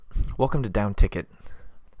Welcome to Down Ticket,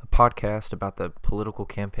 a podcast about the political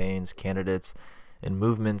campaigns, candidates, and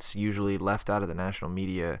movements usually left out of the national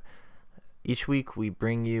media. Each week we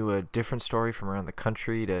bring you a different story from around the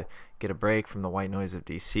country to get a break from the white noise of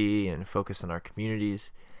DC and focus on our communities.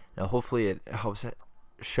 Now hopefully it helps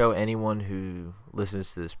show anyone who listens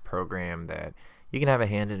to this program that you can have a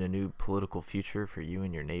hand in a new political future for you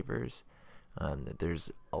and your neighbors. That there's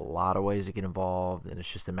a lot of ways to get involved, and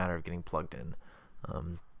it's just a matter of getting plugged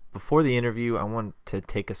in. Before the interview, I want to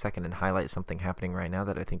take a second and highlight something happening right now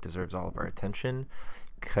that I think deserves all of our attention,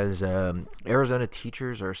 because Arizona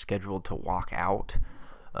teachers are scheduled to walk out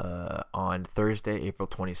on Thursday, April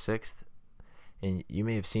 26th. And you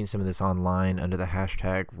may have seen some of this online under the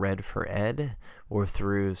hashtag #RedForEd, or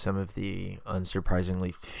through some of the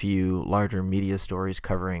unsurprisingly few larger media stories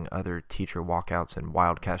covering other teacher walkouts and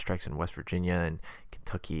wildcat strikes in West Virginia and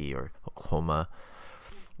Kentucky or Oklahoma.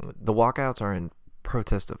 The walkouts are in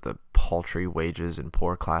protest of the paltry wages and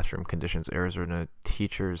poor classroom conditions Arizona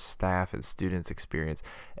teachers, staff, and students experience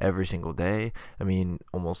every single day. I mean,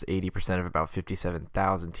 almost 80% of about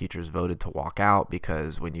 57,000 teachers voted to walk out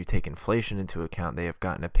because when you take inflation into account, they have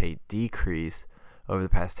gotten a pay decrease over the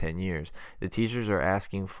past 10 years. The teachers are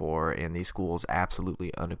asking for, and these schools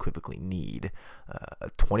absolutely unequivocally need, a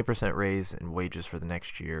 20% raise in wages for the next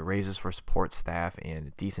year, raises for support staff,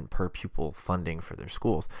 and decent per-pupil funding for their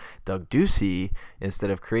schools. Doug Ducey,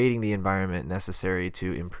 instead of creating the environment necessary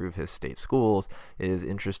to improve his state schools, is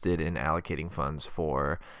interested in allocating funds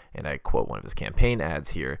for, and I quote one of his campaign ads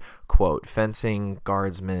here, quote, fencing,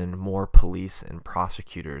 guardsmen, more police, and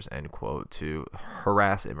prosecutors, end quote, to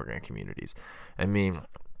harass immigrant communities. I mean,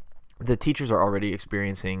 the teachers are already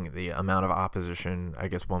experiencing the amount of opposition I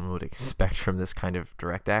guess one would expect from this kind of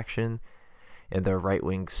direct action, and their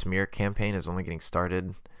right-wing smear campaign is only getting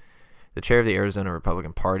started. The chair of the Arizona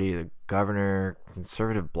Republican Party, the governor,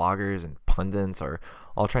 conservative bloggers, and pundits are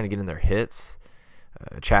all trying to get in their hits,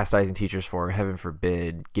 chastising teachers for, heaven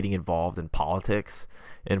forbid, getting involved in politics.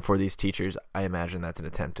 And for these teachers, I imagine that's an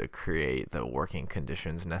attempt to create the working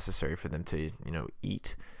conditions necessary for them to, eat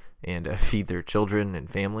and feed their children and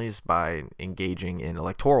families by engaging in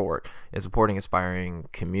electoral work and supporting aspiring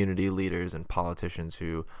community leaders and politicians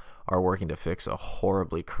who are working to fix a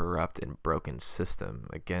horribly corrupt and broken system.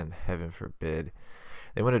 Again, heaven forbid.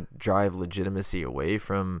 They want to drive legitimacy away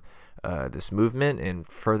from this movement and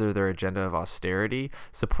further their agenda of austerity,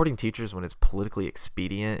 supporting teachers when it's politically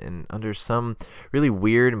expedient and under some really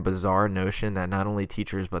weird and bizarre notion that not only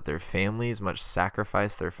teachers but their families must sacrifice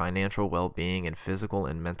their financial well-being and physical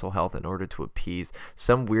and mental health in order to appease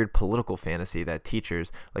some weird political fantasy that teachers,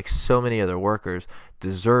 like so many other workers,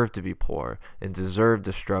 deserve to be poor and deserve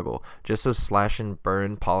to struggle, just so slash and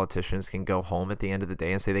burn politicians can go home at the end of the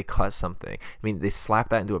day and say they cut something. I mean, they slap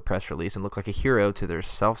that into a press release and look like a hero to their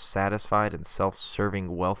self-satisfied and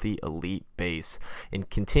self-serving wealthy elite base, and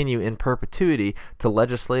continue in perpetuity to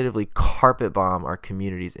legislatively carpet bomb our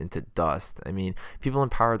communities into dust. I mean, people in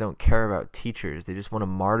power don't care about teachers. They just want to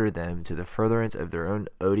martyr them to the furtherance of their own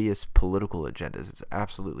odious political agendas. It's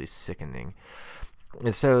absolutely sickening.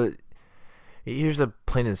 And so here's the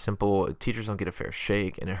plain and simple: teachers don't get a fair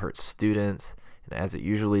shake, and it hurts students, and as it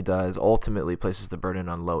usually does, ultimately places the burden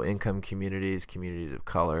on low-income communities, communities of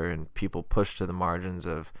color, and people pushed to the margins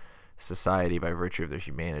of society by virtue of their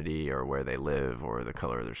humanity or where they live or the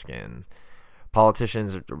color of their skin.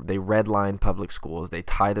 Politicians, they redline public schools, they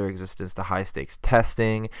tie their existence to high-stakes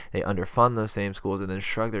testing, they underfund those same schools, and then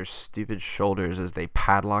shrug their stupid shoulders as they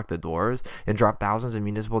padlock the doors and drop thousands of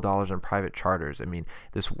municipal dollars on private charters. I mean,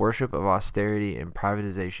 this worship of austerity and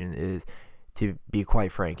privatization is, to be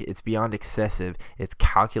quite frank, it's beyond excessive, it's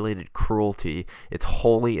calculated cruelty, it's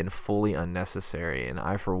wholly and fully unnecessary, and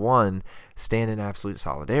I, for one, stand in absolute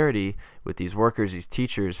solidarity with these workers, these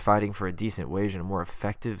teachers, fighting for a decent wage and a more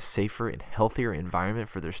effective, safer, and healthier environment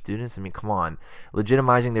for their students. I mean, come on.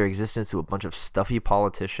 Legitimizing their existence to a bunch of stuffy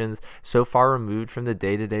politicians so far removed from the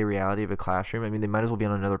day-to-day reality of a classroom, I mean, they might as well be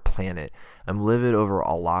on another planet. I'm livid over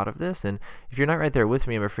a lot of this, and if you're not right there with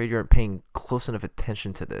me, I'm afraid you aren't paying close enough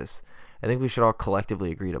attention to this. I think we should all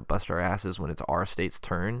collectively agree to bust our asses when it's our state's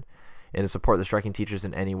turn, and to support the striking teachers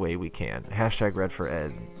in any way we can.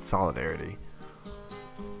 #RedForEd. Solidarity.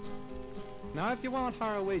 Now, if you want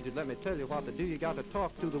higher wages, let me tell you what to do. You got to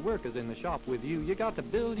talk to the workers in the shop with you. You got to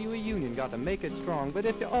build you a union, got to make it strong. But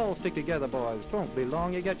if you all stick together, boys, 'twon't be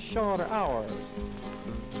long. You get shorter hours,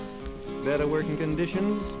 better working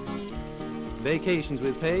conditions, vacations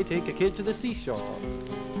with pay, take your kids to the seashore.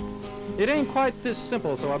 It ain't quite this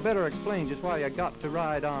simple, so I better explain just why you got to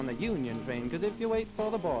ride on the union train. 'Cause if you wait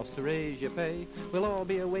for the boss to raise your pay, we'll all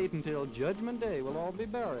be a-waitin' till Judgment Day. We'll all be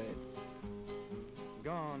buried.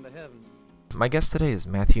 gone to heaven. My guest today is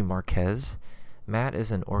Matthew Marquez. Matt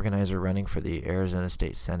is an organizer running for the Arizona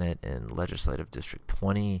State Senate in Legislative District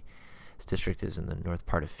 20. This district is in the north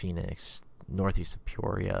part of Phoenix, just northeast of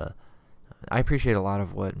Peoria. I appreciate a lot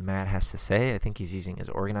of what Matt has to say. I think he's using his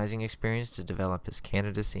organizing experience to develop his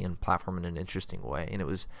candidacy and platform in an interesting way, and it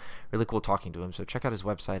was really cool talking to him. So check out his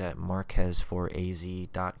website at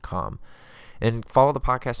marquezforaz.com. And follow the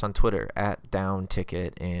podcast on Twitter at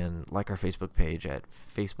DownTicket and like our Facebook page at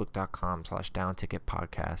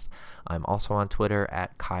facebook.com/DownTicketPodcast. I'm also on Twitter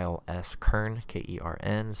at Kyle S. Kern,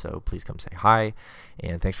 Kern, so please come say hi.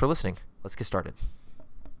 And thanks for listening. Let's get started.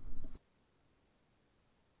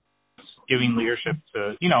 Giving leadership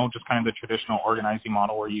to, just kind of the traditional organizing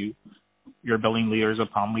model where you're building leaders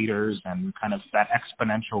upon leaders and kind of that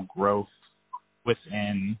exponential growth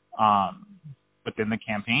within the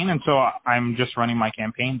campaign. And so I'm just running my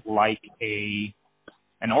campaign like an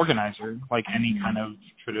organizer, like any kind of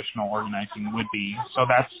traditional organizing would be. So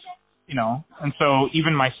that's, and so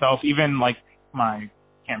even myself, even like my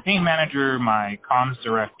campaign manager, my comms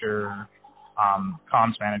director,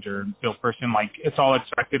 comms manager, field person, like it's all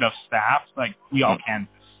expected of staff. Like we all can,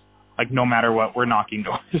 like no matter what, we're knocking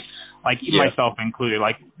doors, like myself included,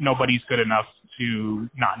 like nobody's good enough to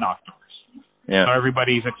not knock doors. Yeah. So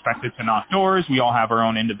everybody's expected to knock doors. We all have our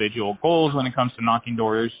own individual goals when it comes to knocking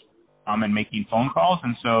doors, and making phone calls.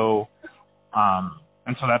 And so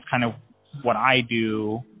that's kind of what I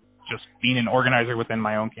do, just being an organizer within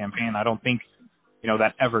my own campaign. I don't think,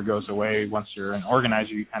 that ever goes away. Once you're an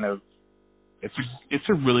organizer, you kind of, it's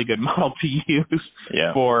a really good model to use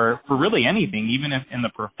for really anything, even if in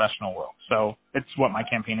the professional world. So it's what my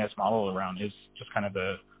campaign is modeled around, is just kind of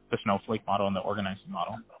the snowflake model and the organizing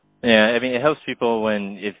model. Yeah, I mean, it helps people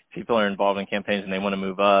if people are involved in campaigns and they want to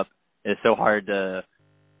move up. It's so hard to,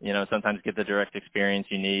 sometimes get the direct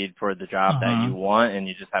experience you need for the job that you want, and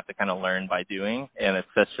you just have to kind of learn by doing. And it's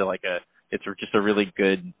such it's just a really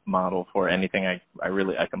good model for anything. I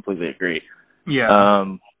completely agree. Yeah.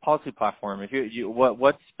 Policy platform. If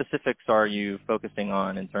what specifics are you focusing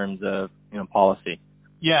on in terms of policy?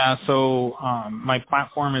 Yeah, so my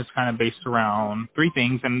platform is kind of based around three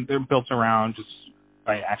things, and they're built around just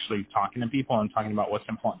by actually talking to people and talking about what's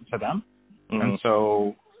important to them. Mm-hmm. And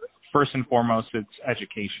so first and foremost, it's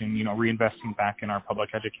education, reinvesting back in our public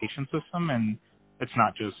education system. And it's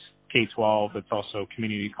not just K-12, it's also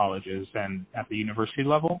community colleges and at the university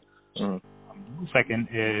level. Mm-hmm. Second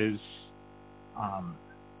is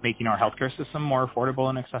making our healthcare system more affordable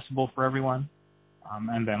and accessible for everyone.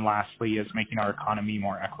 And then lastly is making our economy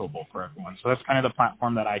more equitable for everyone. So that's kind of the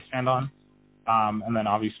platform that I stand on. And then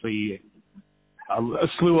obviously a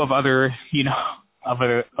slew of other,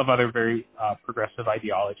 other very progressive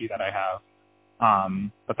ideology that I have.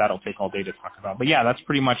 But that'll take all day to talk about. But yeah, that's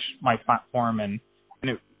pretty much my platform, and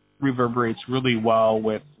it reverberates really well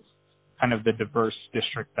with kind of the diverse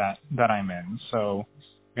district that I'm in. So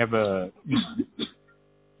we have a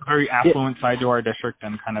very affluent side to our district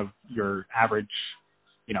and kind of your average,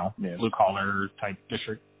 blue collar type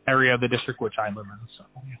district area of the district which I live in. So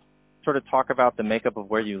sort of talk about the makeup of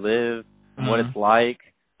where you live and what it's like.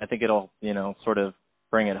 I think it'll, sort of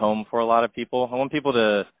bring it home for a lot of people. I want people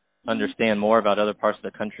to understand more about other parts of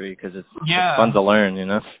the country because it's fun to learn,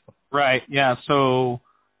 Right, yeah. So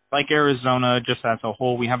like Arizona, just as a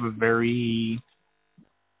whole, we have a very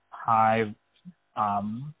high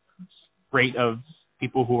rate of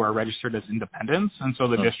people who are registered as independents, and so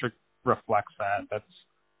the district reflects that. That's,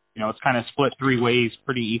 it's kind of split three ways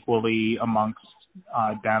pretty equally amongst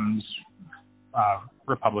Dems,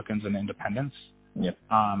 Republicans, and independents. Yep.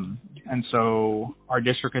 And so our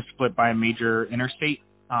district is split by a major interstate.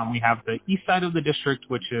 We have the east side of the district,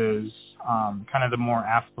 which is kind of the more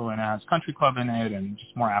affluent, has Country Club in it, and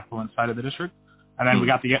just more affluent side of the district. And then we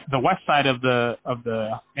got the west side of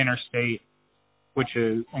the interstate, which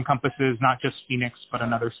encompasses not just Phoenix but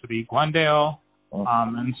another city, Glendale.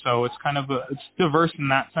 And so it's kind of it's diverse in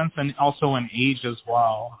that sense, and also in age as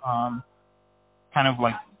well. Kind of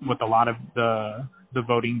like with a lot of the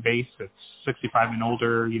voting base, it's 65 and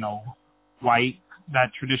older, white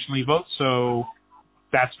that traditionally vote. So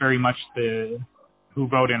that's very much who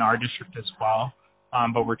vote in our district as well.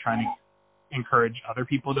 But we're trying to encourage other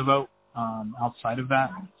people to vote outside of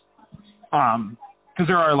that. Because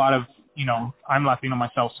there are a lot of, I'm Latino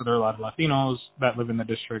myself, so there are a lot of Latinos that live in the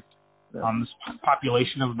district. This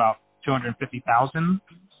population of about 250,000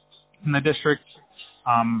 in the district.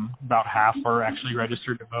 About half are actually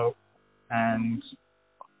registered to vote, and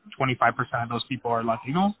 25% of those people are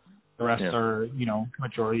Latino. The rest are,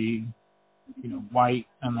 majority, white,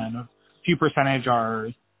 and then a few percentage are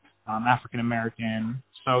African American,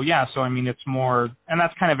 So yeah, so I mean it's more, and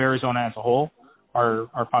that's kind of Arizona as a whole,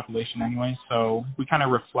 our population anyway. So we kind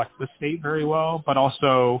of reflect the state very well, but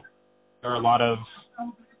also there are a lot of,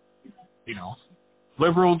 you know,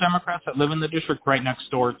 liberal Democrats that live in the district right next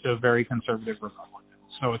door to very conservative Republicans.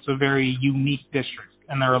 So it's a very unique district,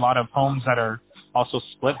 and there are a lot of homes that are also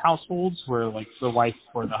split households where like the wife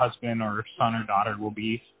or the husband or son or daughter will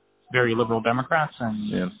be very liberal Democrats,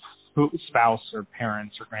 and spouse or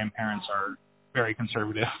parents or grandparents are very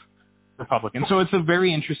conservative Republicans. So it's a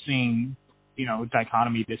very interesting, you know,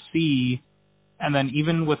 dichotomy to see. And then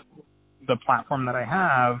even with the platform that I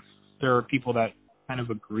have, there are people that kind of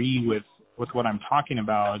agree with what I'm talking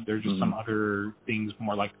about. There's just some other things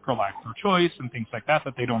more like pro-life, pro-choice and things like that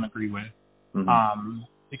they don't agree with.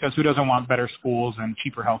 Because who doesn't want better schools and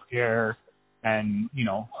cheaper health care and, you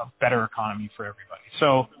know, a better economy for everybody?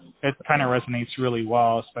 So it kind of resonates really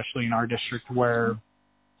well, especially in our district where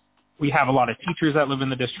we have a lot of teachers that live in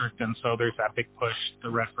the district, and so there's that big push, the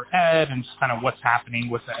Red for Ed, and just kind of what's happening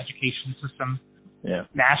with the education system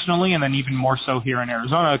nationally, and then even more so here in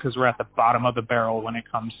Arizona because we're at the bottom of the barrel when it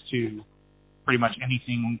comes to pretty much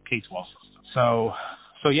anything K-12 system.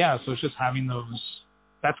 So yeah, so it's just having those,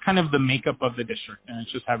 that's kind of the makeup of the district, and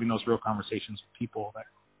it's just having those real conversations with people that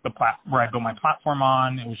where I built my platform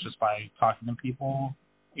on. It was just by talking to people,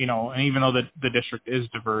 you know, and even though the district is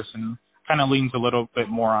diverse and kind of leans a little bit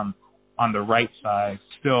more on the right side,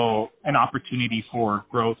 still an opportunity for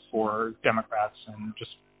growth for Democrats and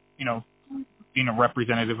just, you know, being a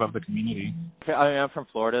representative of the community. I mean, I'm from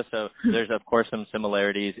Florida, so there's, of course, some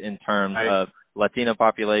similarities in terms of Latino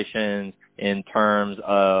populations, in terms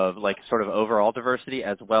of, like, sort of overall diversity,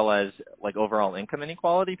 as well as, like, overall income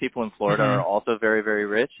inequality. People in Florida are also very, very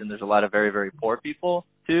rich, and there's a lot of very, very poor people,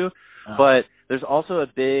 too. But there's also a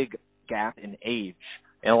big gap in age.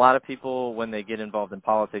 And a lot of people, when they get involved in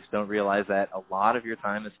politics, don't realize that a lot of your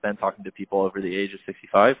time is spent talking to people over the age of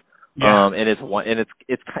 65. And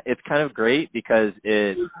it's kind of great because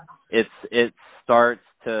it starts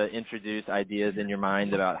to introduce ideas in your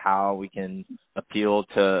mind about how we can appeal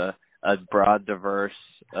to a broad, diverse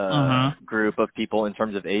group of people in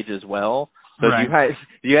terms of age as well. So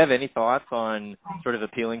do you have any thoughts on sort of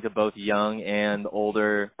appealing to both young and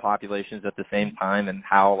older populations at the same time, and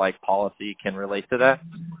how like policy can relate to that?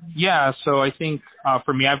 Yeah, so I think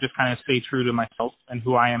for me, I've just kind of stayed true to myself and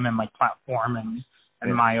who I am and my platform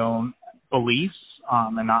and my own beliefs,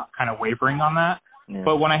 and not kind of wavering on that.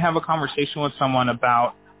 But when I have a conversation with someone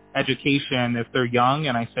about education, if they're young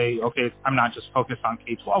and I say, okay, I'm not just focused on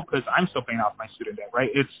K-12 because I'm still paying off my student debt,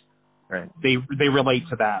 right? They relate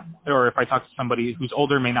to that. Or if I talk to somebody who's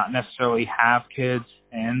older, may not necessarily have kids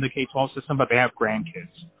in the K-12 system, but they have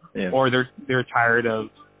grandkids, or they're tired of,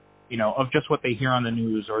 you know, of just what they hear on the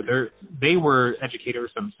news, or they were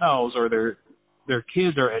educators themselves, or their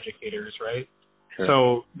kids are educators, right?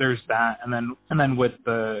 So there's that, and then with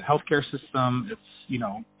the healthcare system, it's, you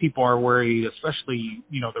know, people are worried, especially,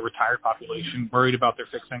 you know, the retired population, worried about their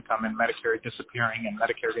fixed income and Medicare disappearing and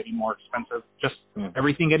Medicare getting more expensive, just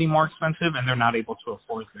everything getting more expensive, and they're not able to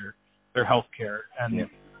afford their healthcare. And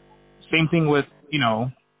same thing with, you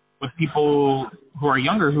know, with people who are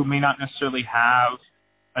younger who may not necessarily have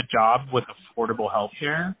a job with affordable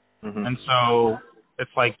healthcare. And so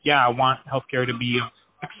it's like, yeah, I want healthcare to be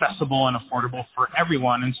accessible and affordable for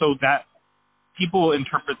everyone. And so that people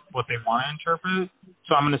interpret what they want to interpret.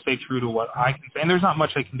 So I'm going to stay true to what I can say. And there's not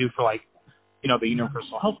much I can do for, like, you know, the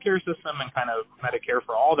universal healthcare system and kind of Medicare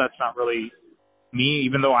for all. That's not really me,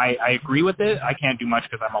 even though I agree with it. I can't do much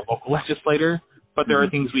because I'm a local legislator. But there are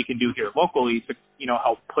things we can do here locally to, you know,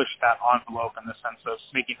 help push that envelope in the sense of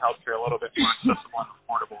making healthcare a little bit more accessible and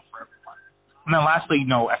affordable for everyone. And then lastly, you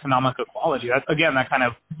know, economic equality. That, again, that kind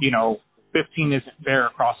of, you know, 15 isn't fair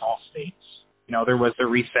across all states. You know, there was a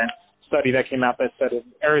recent study that came out that said in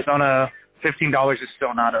Arizona, $15 is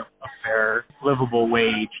still not a fair, livable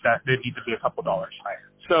wage. That there needs to be a couple dollars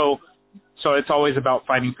higher. So it's always about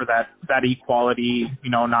fighting for that equality,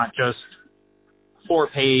 you know, not just for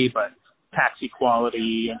pay, but tax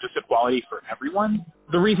equality and just equality for everyone.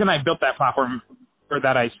 The reason I built that platform, or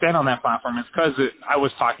that I stand on that platform, is because I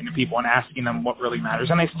was talking to people and asking them what really matters,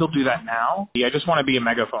 and I still do that now. I just want to be a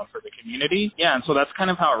megaphone for the community. Yeah, and so that's kind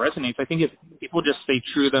of how it resonates. I think if people just stay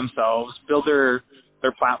true to themselves, build their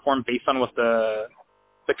platform based on what the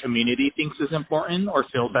community thinks is important or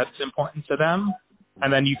feels that's important to them,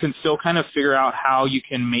 and then you can still kind of figure out how you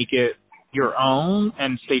can make it your own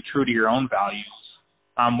and stay true to your own values.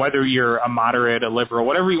 Whether you're a moderate, a liberal,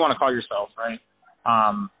 whatever you want to call yourself, right?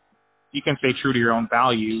 You can stay true to your own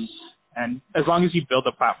values, and as long as you build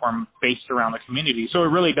a platform based around the community. So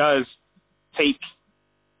it really does take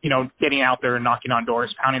getting out there and knocking on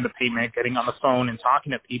doors, pounding the pavement, getting on the phone and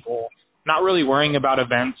talking to people, not really worrying about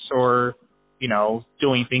events or,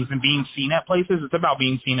 doing things and being seen at places. It's about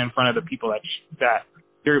being seen in front of the people that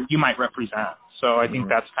you might represent. So I think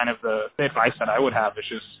that's kind of the advice that I would have is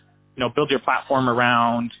just, build your platform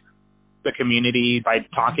around the community by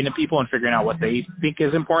talking to people and figuring out what they think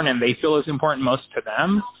is important and they feel is important most to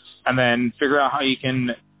them, and then figure out how you can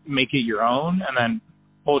make it your own, and then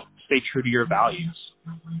stay true to your values.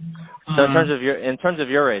 So in terms of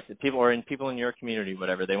your race, people in your community,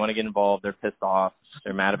 whatever, they want to get involved, they're pissed off,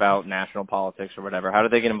 they're mad about national politics or whatever. How do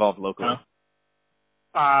they get involved locally?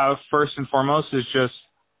 First and foremost is just,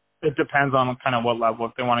 it depends on kind of what level.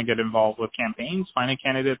 If they want to get involved with campaigns, find a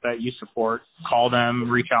candidate that you support, call them,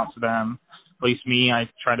 reach out to them. At least me, I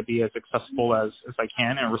try to be as accessible as I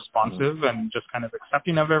can and responsive and just kind of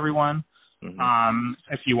accepting of everyone.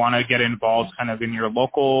 If you want to get involved kind of in your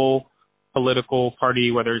local political party,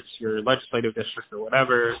 whether it's your legislative district or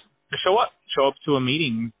whatever, just show up to a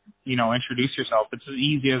meeting, introduce yourself. It's as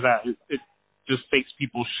easy as that. It just takes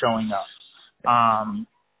people showing up.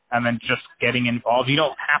 And then just getting involved. You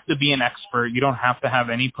don't have to be an expert. You don't have to have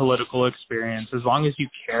any political experience. As long as you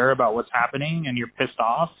care about what's happening and you're pissed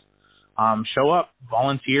off, show up,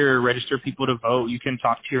 volunteer, register people to vote. You can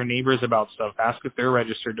talk to your neighbors about stuff. Ask if they're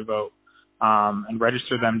registered to vote, and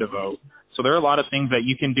register them to vote. So there are a lot of things that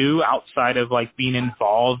you can do outside of like being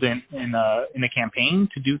involved in a campaign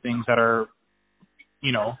to do things that are,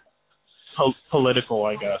 political,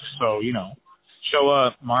 I guess. So, show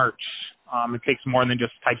up, march. It takes more than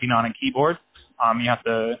just typing on a keyboard. You have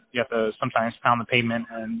to sometimes pound the pavement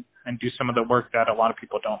and do some of the work that a lot of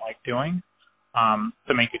people don't like doing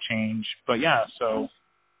to make a change. But yeah, so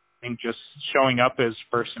I think just showing up is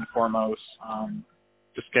first and foremost.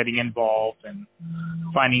 Just getting involved and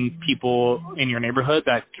finding people in your neighborhood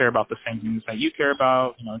that care about the same things that you care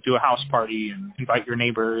about. Do a house party and invite your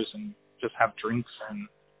neighbors and just have drinks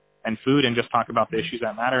and food and just talk about the issues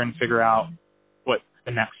that matter and figure out what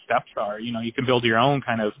the next steps are. You can build your own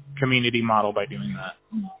kind of community model by doing that.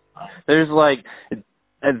 There's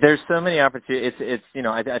so many opportunities.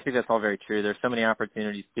 I think that's all very true. There's so many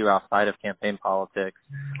opportunities too outside of campaign politics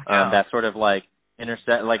that sort of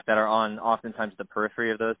intersect, that are on oftentimes the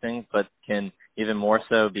periphery of those things, but can even more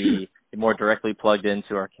so be more directly plugged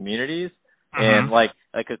into our communities. And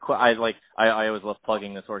I always love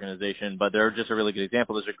plugging this organization, but they're just a really good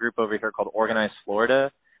example. There's a group over here called Organized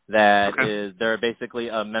Florida they're basically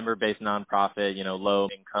a member-based nonprofit, low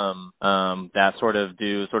income, that sort of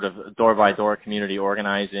do door-by-door community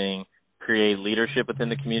organizing, create leadership within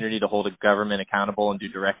the community to hold a government accountable and do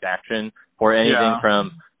direct action for anything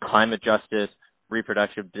from climate justice,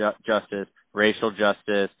 reproductive justice, racial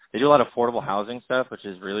justice. They do a lot of affordable housing stuff, which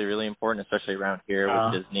is really, really important, especially around here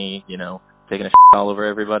with Disney, taking a all over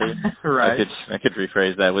everybody. Right. I could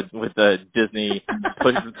rephrase that with the Disney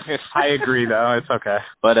push. I agree though. It's okay.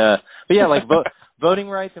 But yeah, voting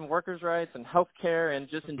rights and workers' rights and healthcare and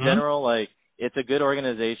just in general, it's a good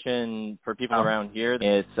organization for people around here.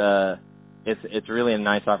 It's really a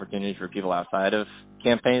nice opportunity for people outside of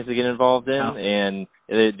campaigns to get involved in, and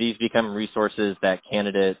these become resources that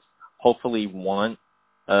candidates hopefully want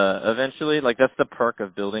eventually. That's the perk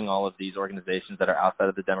of building all of these organizations that are outside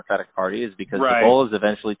of the Democratic Party, is because the goal is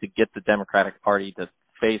eventually to get the Democratic Party to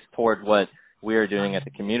face toward what we are doing at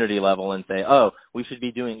the community level and say, we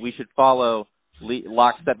should follow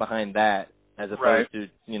lockstep behind that, as opposed to,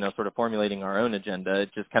 sort of formulating our own agenda.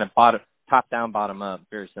 It's just kind of top down, bottom up,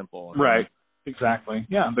 very simple. Right. Exactly.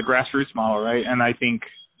 Yeah. The grassroots model. Right. And I think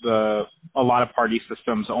a lot of party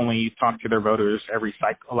systems only talk to their voters every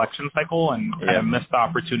election cycle and kind of miss the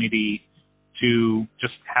opportunity to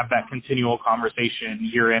just have that continual conversation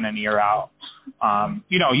year in and year out.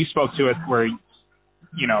 You spoke to it where,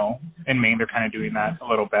 in Maine, they're kind of doing that a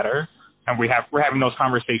little better. And we're having those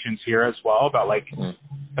conversations here as well about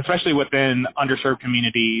especially within underserved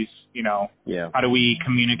communities, how do we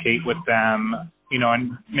communicate with them,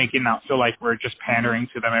 and making not feel like we're just pandering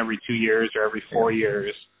to them every 2 years or every 4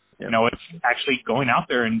 years. It's actually going out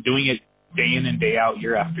there and doing it day in and day out,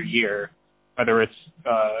 year after year, whether it's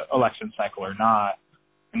election cycle or not.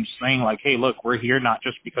 And just saying hey, look, we're here not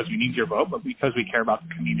just because we need your vote, but because we care about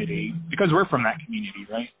the community, because we're from that community,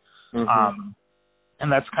 right? Mm-hmm.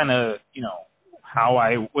 And that's kind of, how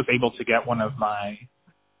I was able to get one of my,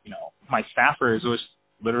 my staffers was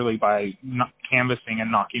literally by canvassing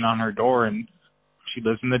and knocking on her door. And she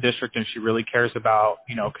lives in the district and she really cares about,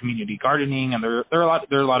 community gardening. And there are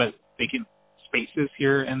a lot of vacant spaces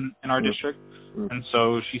here in our district. And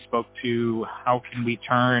so she spoke to how can we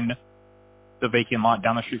turn the vacant lot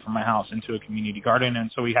down the street from my house into a community garden.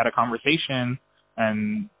 And so we had a conversation,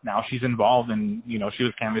 and now she's involved, and she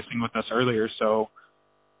was canvassing with us earlier. So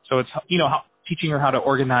it's teaching her how to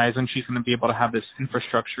organize, and she's going to be able to have this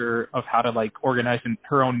infrastructure of how to like organize in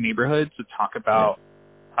her own neighborhood to talk about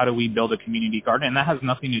how do we build a community garden, and that has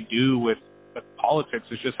nothing to do with politics.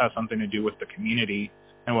 It just has something to do with the community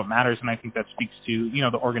and what matters. And I think that speaks to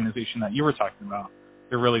the organization that you were talking about.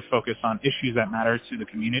 They're really focused on issues that matter to the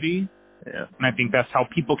community. Yeah. And I think that's how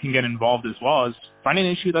people can get involved as well, is find an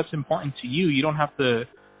issue that's important to you. You don't have to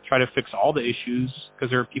try to fix all the issues,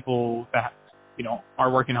 because there are people that,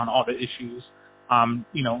 are working on all the issues.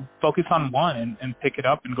 Focus on one and pick it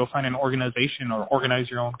up and go find an organization or organize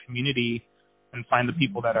your own community and find the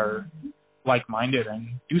people that are like-minded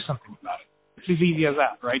and do something about it. It's as easy as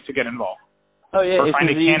that, right, to get involved. Oh, yeah. Or find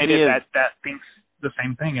a candidate that thinks the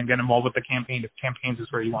same thing and get involved with the campaign if campaigns is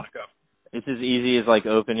where you want to go. It's as easy as like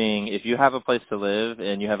opening, if you have a place to live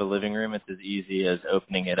and you have a living room, it's as easy as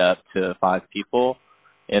opening it up to 5 people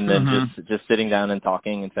and then just sitting down and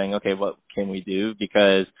talking and saying, okay, what can we do?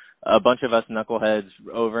 Because a bunch of us knuckleheads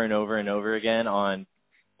over and over and over again on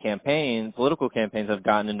campaigns, political campaigns, have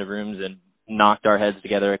gotten into rooms and knocked our heads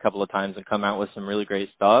together a couple of times and come out with some really great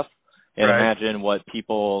stuff. And imagine what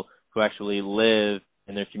people who actually live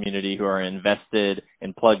in their community, who are invested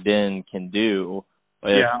and plugged in, can do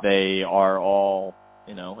if they are all,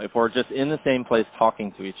 if we're just in the same place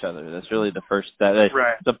talking to each other. That's really the first step.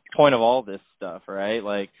 The point of all this stuff, right?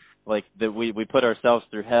 Like that we put ourselves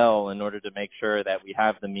through hell in order to make sure that we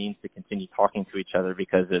have the means to continue talking to each other,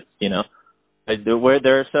 because it's, where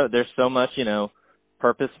there's so much,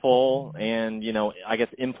 purposeful and, I guess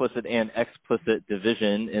implicit and explicit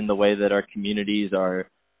division in the way that our communities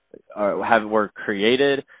were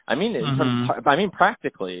created. I mean,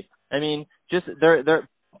 practically. I mean, just their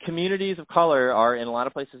communities of color are in a lot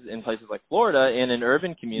of places like Florida, and in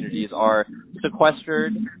urban communities are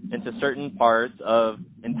sequestered into certain parts of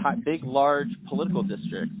big, large political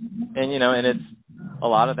districts. And, and it's, a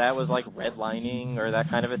lot of that was like redlining or that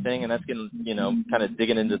kind of a thing, and that's getting, kind of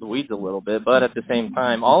digging into the weeds a little bit. But at the same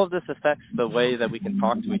time, all of this affects the way that we can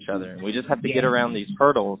talk to each other, and we just have to get around these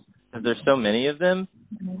hurdles because there's so many of them.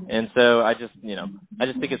 And so I just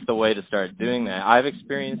think it's the way to start doing that. I've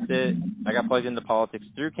experienced it. I got plugged into politics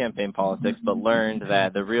through campaign politics, but learned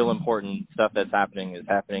that the real important stuff that's happening is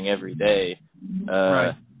happening every day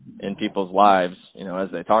in people's lives, as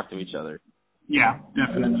they talk to each other. Yeah,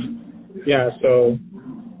 definitely. Yeah, so,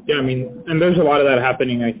 I mean, and there's a lot of that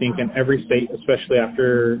happening, I think, in every state, especially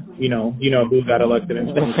after, who got elected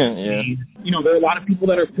and stuff. There are a lot of people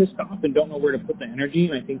that are pissed off and don't know where to put the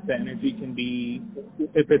energy, and I think the energy can be,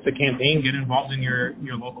 if it's a campaign, get involved in your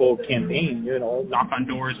local campaign, knock on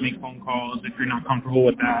doors, make phone calls if you're not comfortable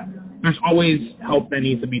with that. There's always help that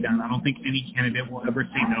needs to be done. I don't think any candidate will ever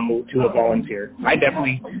say no to a volunteer. I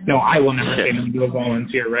will never say no to a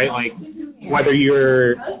volunteer, right? Like, whether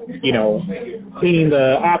you're, cleaning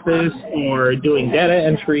the office or doing data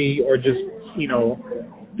entry or just,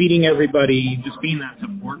 feeding everybody, just being that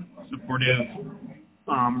supportive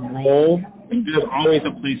role, there's always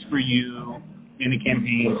a place for you in a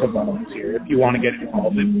campaign to volunteer if you want to get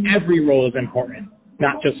involved. And every role is important,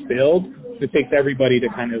 not just filled. It takes everybody to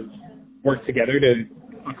kind of work together to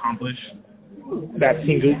accomplish that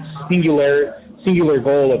singular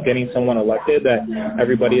goal of getting someone elected that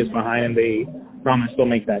everybody is behind and they promise they'll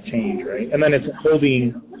make that change, right? And then it's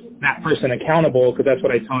holding that person accountable, because that's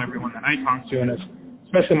what I tell everyone that I talk to, and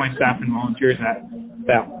especially my staff and volunteers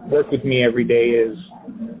that work with me every day, is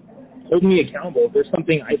hold me accountable. If there's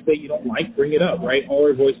something I say you don't like, bring it up, right? All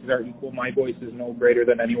our voices are equal. My voice is no greater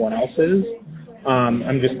than anyone else's.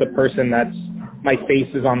 I'm just the person my face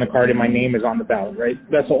is on the card and my name is on the ballot, right?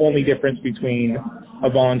 That's the only difference between a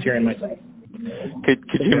volunteer and myself.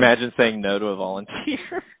 Could you imagine saying no to a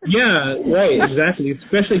volunteer? Yeah, right, exactly.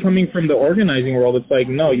 Especially coming from the organizing world, it's like,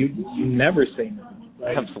 no, you never say no.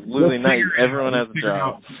 Right? Absolutely not. Everyone has a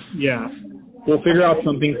job. We'll figure out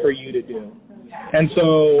something for you to do. And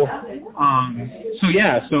so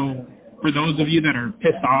for those of you that are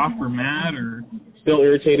pissed off or mad or still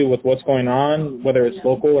irritated with what's going on, whether it's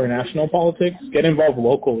local or national politics, get involved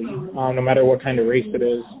locally, no matter what kind of race it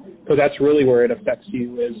is, because that's really where it affects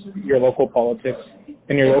you, is your local politics,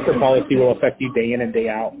 and your local policy will affect you day in and day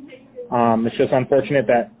out. It's just unfortunate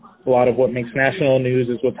that a lot of what makes national news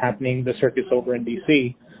is what's happening, the circus over in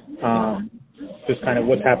D.C., just kind of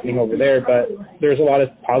what's happening over there, but there's a lot of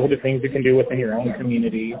positive things you can do within your own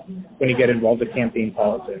community when you get involved with campaign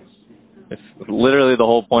politics. It's literally the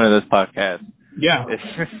whole point of this podcast. Yeah.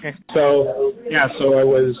 So I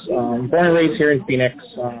was born and raised here in Phoenix,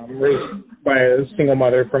 raised by a single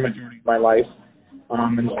mother for a majority of my life.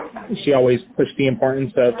 And she always pushed the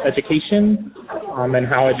importance of education and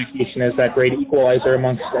how education is that great equalizer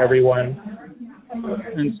amongst everyone.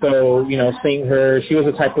 And so, seeing her, she was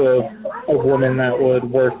the type of woman that would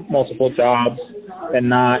work multiple jobs and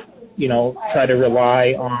not, try to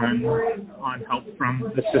rely on help from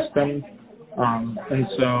the system. And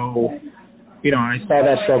so, I saw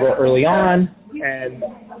that struggle early on, and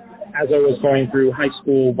as I was going through high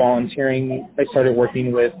school volunteering, I started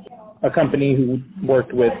working with a company who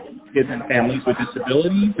worked with kids and families with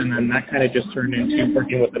disabilities, and then that kind of just turned into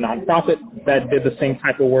working with a nonprofit that did the same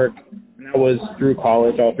type of work. And that was through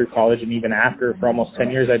college, all through college, and even after. For almost 10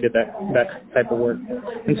 years, I did that type of work.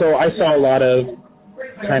 And so I saw a lot of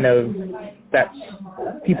kind of that's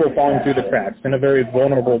people falling through the cracks, and a very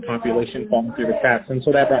vulnerable population falling through the cracks. And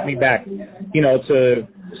so that brought me back, to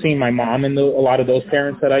seeing my mom and a lot of those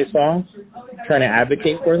parents that I saw, trying to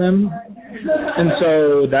advocate for them. And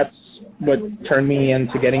so that's what turned me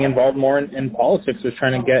into getting involved more in politics, was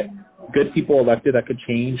trying to get good people elected that could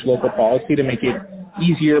change local policy to make it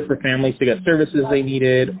easier for families to get services they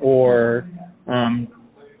needed, or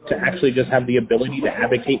to actually just have the ability to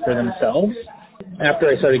advocate for themselves. After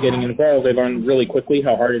I started getting involved, I learned really quickly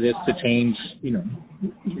how hard it is to change,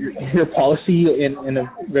 your policy in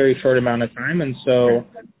a very short amount of time. And so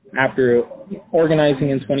after organizing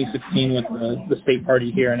in 2016 with the state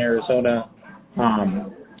party here in Arizona,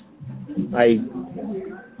 I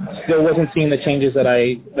still wasn't seeing the changes that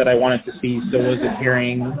I wanted to see, still wasn't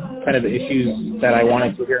hearing kind of the issues that I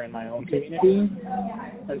wanted to hear in my own community.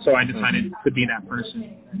 And so I decided to be that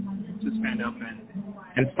person, to stand up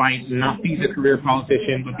and fight, and not be the career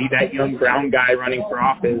politician, but be that young brown guy running for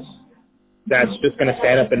office that's just going to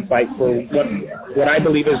stand up and fight for what I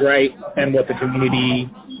believe is right and what the community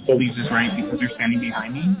believes is right, because they're standing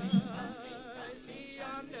behind me.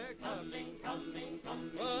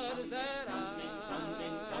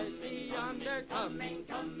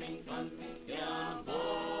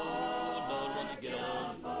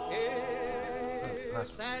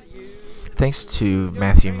 Thanks to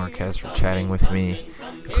Matthew Marquez for chatting with me.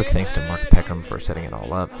 A quick thanks to Mark Peckham for setting it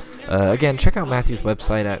all up. Again, check out Matthew's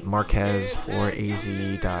website at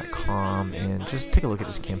marquez4az.com and just take a look at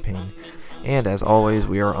his campaign. And as always,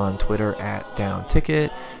 we are on Twitter at DownTicket,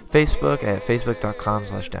 Facebook at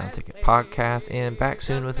facebook.com/DownTicketPodcast, and back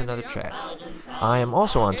soon with another chat. I am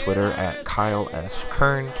also on Twitter at Kyle S.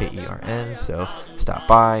 Kern, Kern, so stop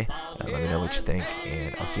by, let me know what you think,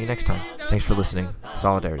 and I'll see you next time. Thanks for listening.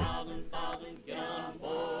 Solidarity.